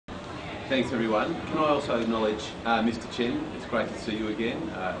Thanks everyone. Can I also acknowledge Mr. Chen? It's great to see you again,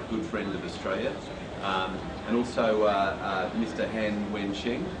 a good friend of Australia. And also Mr. Han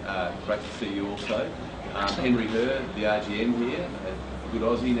Wensheng, great to see you also. Henry He, the RGM here, good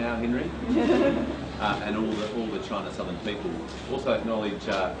Aussie now, Henry. And all the China Southern people. Also acknowledge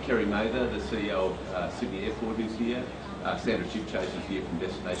Kerry Mather, the CEO of Sydney Airport, who's here. Sandra Chipchase is here from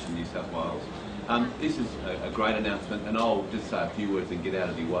Destination New South Wales. This is a great announcement, and I'll just say a few words and get out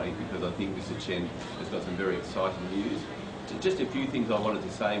of the way because I think Mr. Chen has got some very exciting news. Just a few things I wanted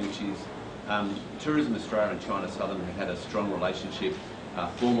to say, which is Tourism Australia and China Southern have had a strong relationship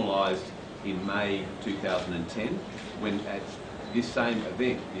formalised in May 2010 when at this same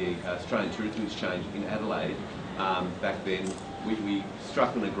event, the Australian Tourism Exchange in Adelaide, back then we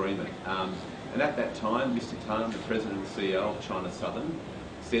struck an agreement. And at that time, Mr. Tan, the President and CEO of China Southern,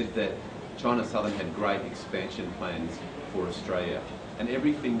 said that China Southern had great expansion plans for Australia. And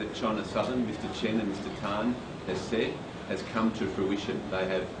everything that China Southern, Mr. Chen and Mr. Tan has said has come to fruition. They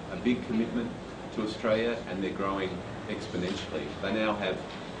have a big commitment to Australia and they're growing exponentially. They now have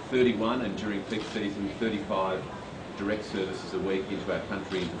 31 and during peak season 35 direct services a week into our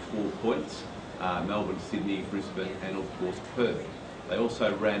country into 4 points, Melbourne, Sydney, Brisbane and of course Perth. They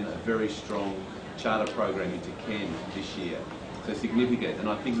also ran a very strong charter program into Cairns this year. So significant, and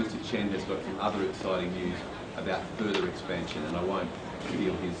I think Mr. Chen has got some other exciting news about further expansion, and I won't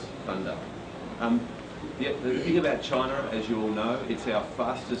steal his thunder. The thing about China, as you all know, it's our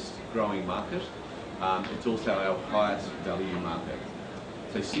fastest growing market. It's also our highest value market.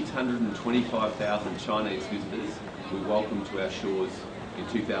 So 625,000 Chinese visitors we welcomed to our shores in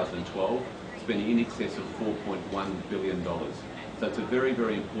 2012, spending in excess of $4.1 billion. So it's a very,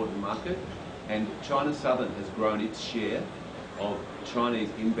 very important market, and China Southern has grown its share of Chinese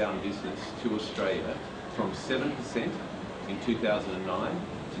inbound business to Australia from 7% in 2009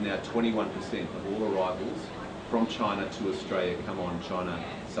 to now 21% of all arrivals from China to Australia come on China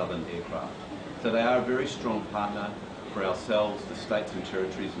Southern aircraft. So they are a very strong partner for ourselves, the states and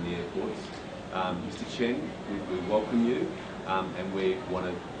territories and the airports. Mr. Chen, we welcome you and we want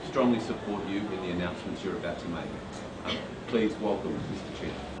to strongly support you in the announcements you're about to make. Please welcome Mr.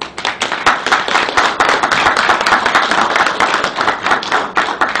 Chen.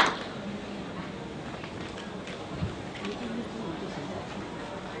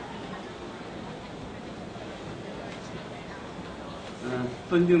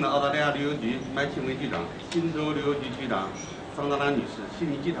 尊敬的澳大利亚旅游局麦庆威局长、新州旅游局局长桑德兰女士、悉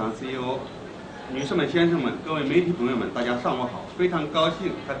尼机场 CEO、女士们、先生们、各位媒体朋友们，大家上午好！非常高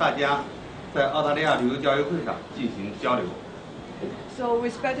兴和大家在澳大利亚旅游交流会上进行交流。 So,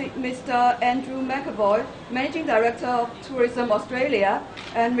 respected Mr. Andrew McAvoy, Managing Director of Tourism Australia,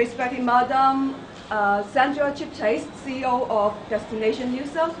 and respected Madam Sandra Chipchase, CEO of Destination New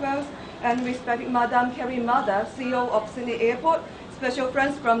South Wales, and respected Madam Kerry Mather, CEO of Sydney Airport, special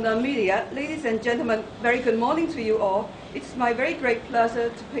friends from the media, ladies and gentlemen, very good morning to you all. It's my very great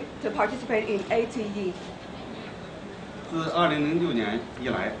pleasure to participate in ATE. 自2006年以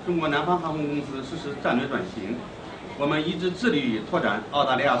来，中国南方航空公司实施战略转型，我们一直致力于拓展澳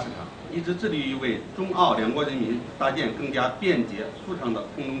大利亚市场，一直致力于为中澳两国人民搭建更加便捷舒畅的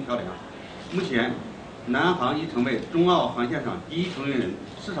空中桥梁。目前，南航已成为中澳航线上第一承运人，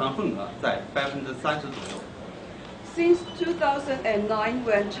市场份额在30%左右。 Since 2009,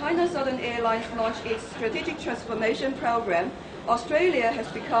 when China Southern Airlines launched its strategic transformation program, Australia has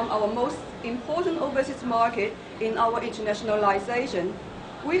become our most important overseas market in our internationalization.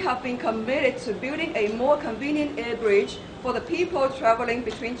 We have been committed to building a more convenient air bridge for the people traveling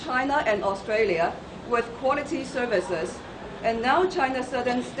between China and Australia with quality services. And now China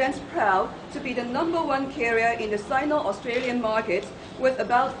Southern stands proud to be the #1 carrier in the Sino-Australian market with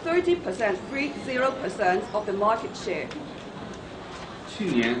about 30% of the market share. 去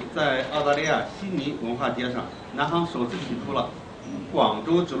年在澳大利亚悉尼文化节上，南航首次提出了“广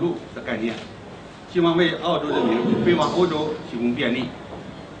州之路”的概念，希望为澳洲人民飞往欧洲提供便利。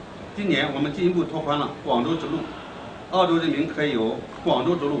今年我们进一步拓宽了“广州之路”，澳洲人民可以由“广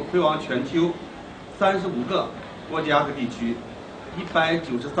州之路”飞往全球35个国家和地区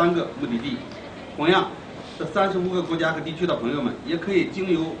，193个目的地。同样，这35个国家和地区的朋友们也可以经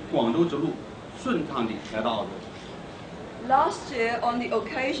由广州之路顺畅地来到澳洲。 Last year, on the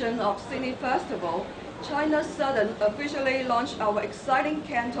occasion of Sydney Festival, China Southern officially launched our exciting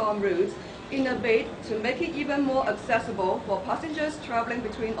Canton routes in a bid to make it even more accessible for passengers traveling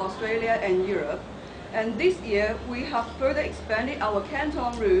between Australia and Europe. And this year, we have further expanded our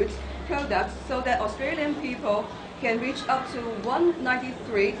Canton routes products so that Australian people can reach up to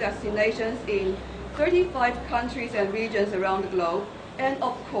 193 destinations in 35 countries and regions around the globe, And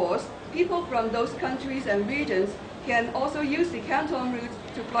of course, people from those countries and regions can also use the Canton route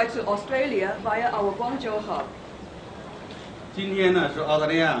to fly to Australia via our Guangzhou hub. 今天呢是澳大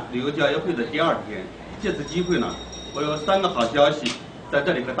利亚旅游交易会的第2天，借此机会呢，我有3个好消息在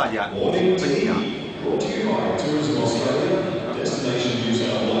这里和大家分享。Brought to you by Tourism Australia, Destination New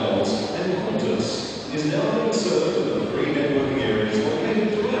South Wales and Qantas is now being served at the 3 networking areas located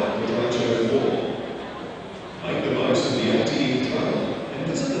throughout the trade show floor. Make the most of the ATE travel and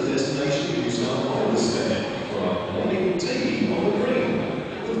visit the Destination New South Wales stand for a morning tea on the green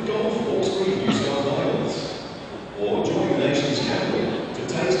with Golf Hawkesbury, New South Wales. Or join the nation's capital to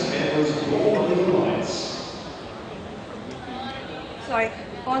taste Canberra's raw delights. Sorry.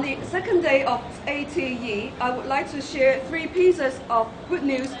 On the second day of ATE, I would like to share 3 pieces of good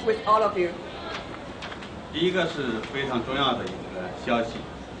news with all of you. 第一个是非常重要的一个消息，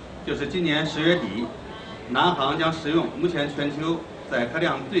就是今年10月底，南航将使用目前全球载客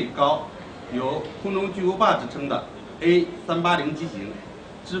量最高、有空中巨无霸之称的 A380 机型，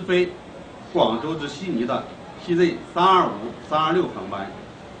直飞广州至悉尼的 CZ 325、326航班。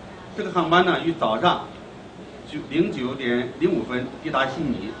这个航班呢，于早上09点05分抵达悉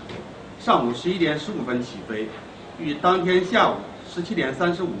尼，上午11点15分起飞，于当天下午17点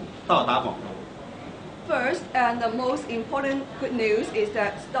35到达广州。First, and the most important good news is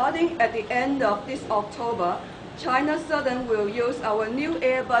that starting at the end of this October, China Southern will use our new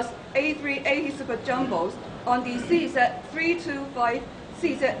Airbus A380 Super Jumbos on the CZ325,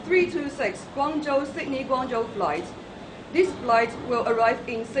 CZ326 Guangzhou-Sydney-Guangzhou flights. These flights will arrive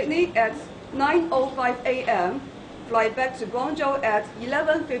in Sydney at 9:05 a.m., fly back to Guangzhou at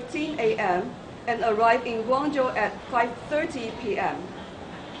 11:15 a.m., and arrive in Guangzhou at 5:30 p.m.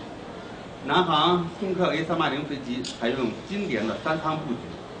 南航空客 A380 飞机采用经典的3舱布局，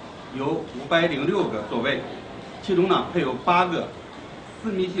有506个座位，其中呢配有8个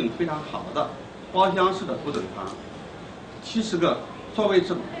私密性非常好的包厢式的头等舱，70个错位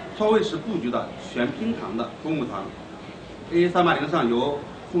式布局的全拼堂的公务舱。A380 上有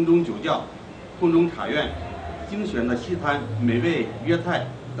空中酒窖、空中茶院、精选的西餐、美味粤菜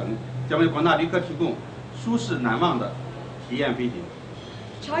等，将为广大旅客提供舒适难忘的体验飞行。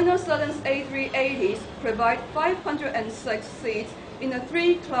China Southern's A380s provide 506 seats in a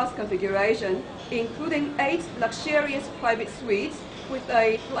 3-class configuration, including 8 luxurious private suites with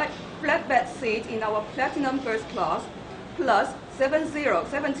a flatbed seat in our Platinum First Class, plus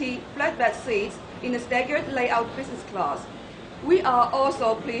 70 flatbed seats in the staggered layout business class. We are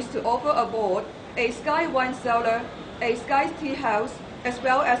also pleased to offer aboard a Sky Wine Cellar, a Sky Tea House, as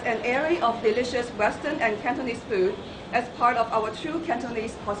well as an array of delicious Western and Cantonese food as part of our true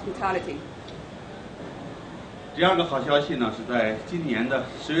Cantonese hospitality. 第2个好消息呢，是在今年的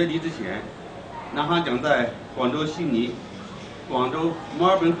10月底之前，南航将在广州悉尼、广州墨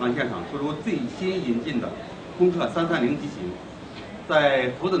尔本航线上推出最新引进的空客330机型。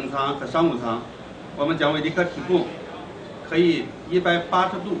在头等舱和商务舱，我们将为旅客提供可以180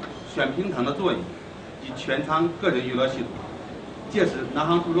度选平躺的座椅及全舱个人娱乐系统。届时，南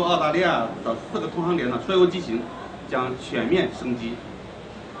航出入澳大利亚的4个通航点的所有机型将全面升级。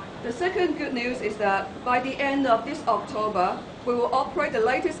The second good news is that by the end of this October, we will operate the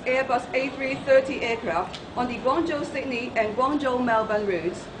latest Airbus A330 aircraft on the Guangzhou-Sydney and Guangzhou-Melbourne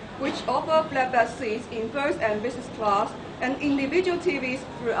routes, which offer flatbed seats in first and business class and individual TVs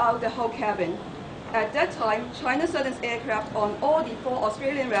throughout the whole cabin. At that time, China Southern's aircraft on all the 4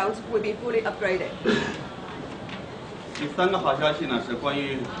 Australian routes will be fully upgraded. 第3个好消息呢，是关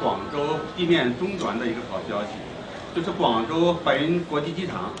于广州地面中转的一个好消息，就是广州白云国际机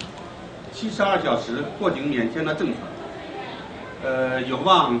场72小时过境免签的政策，有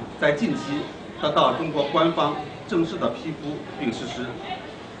望在近期得到中国官方正式的批复并实施。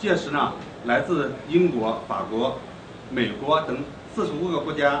届时呢，来自英国、法国、美国等45个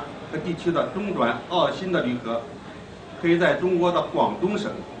国家和地区的中转澳新的旅客，可以在中国的广东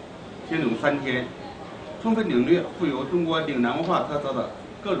省停留3天，充分领略富有中国岭南文化特色的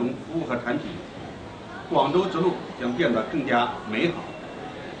各种服务和产品，广州之路将变得更加美好。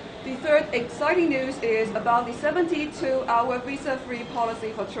The third exciting news is about the 72-hour visa-free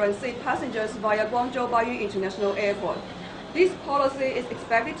policy for transit passengers via Guangzhou Baiyun International Airport. This policy is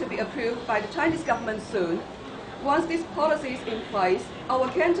expected to be approved by the Chinese government soon. Once this policy is in place, our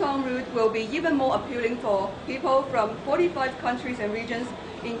Canton route will be even more appealing for people from 45 countries and regions,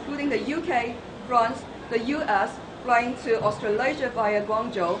 including the UK, France, the US, flying to Australasia via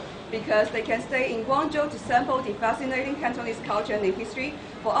Guangzhou, because they can stay in Guangzhou to sample the fascinating Cantonese culture and history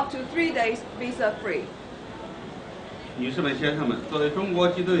for up to 3 days visa-free. 女士们、先生们，作为中国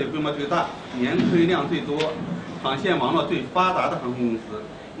机队规模最大、年客运量最多、航线网络最发达的航空公司，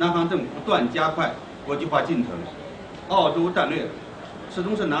南航正不断加快国际化进程。澳洲战略始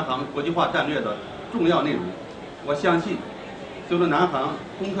终是南航国际化战略的重要内容。我相信，随着南航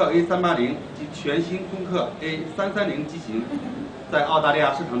空客 A380及全新空客 A330机型在澳大利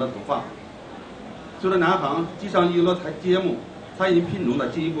亚市场的投放，随着南航机上娱乐节目、餐饮品种的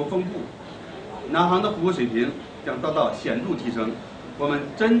进一步丰富，南航的服务水平将得到显著提升。我们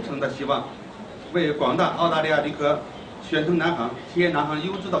真诚地希望为广大澳大利亚旅客选乘南航，体验南航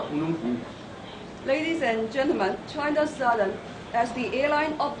优质的空中服务。Ladies and gentlemen, China Southern, as the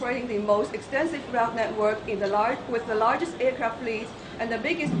airline operating the most extensive route network with the largest aircraft fleet and the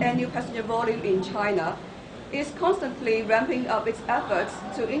biggest annual passenger volume in China, is constantly ramping up its efforts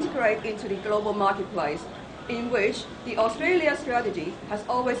to integrate into the global marketplace, in which the Australia strategy has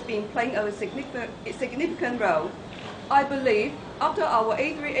always been playing a significant role. I believe after our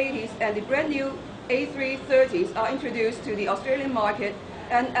A380s and the brand new A330s are introduced to the Australian market,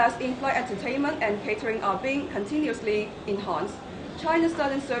 and as in-flight entertainment and catering are being continuously enhanced, China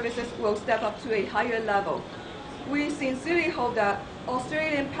Southern services will step up to a higher level. We sincerely hope that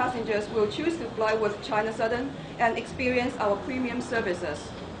Australian passengers will choose to fly with China Southern and experience our premium services.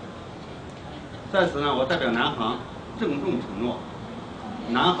 在此呢，我代表南航郑重承诺，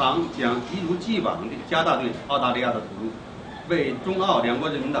南航将一如既往地加大对澳大利亚的投入，为中澳两国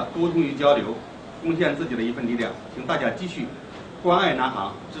人民的沟通与交流贡献自己的一份力量。请大家继续关爱南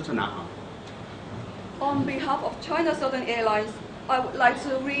航，支持南航。On behalf of China Southern Airlines, I would like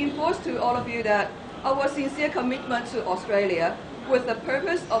to reinforce to all of you that our sincere commitment to Australia, with the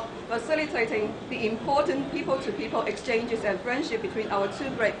purpose of facilitating the important people-to-people exchanges and friendship between our two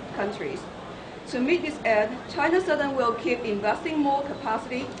great countries. To meet this end, China Southern will keep investing more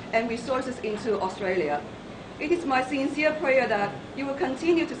capacity and resources into Australia. It is my sincere prayer that you will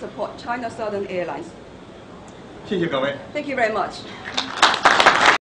continue to support China Southern Airlines. 谢谢各位。 Thank you very much.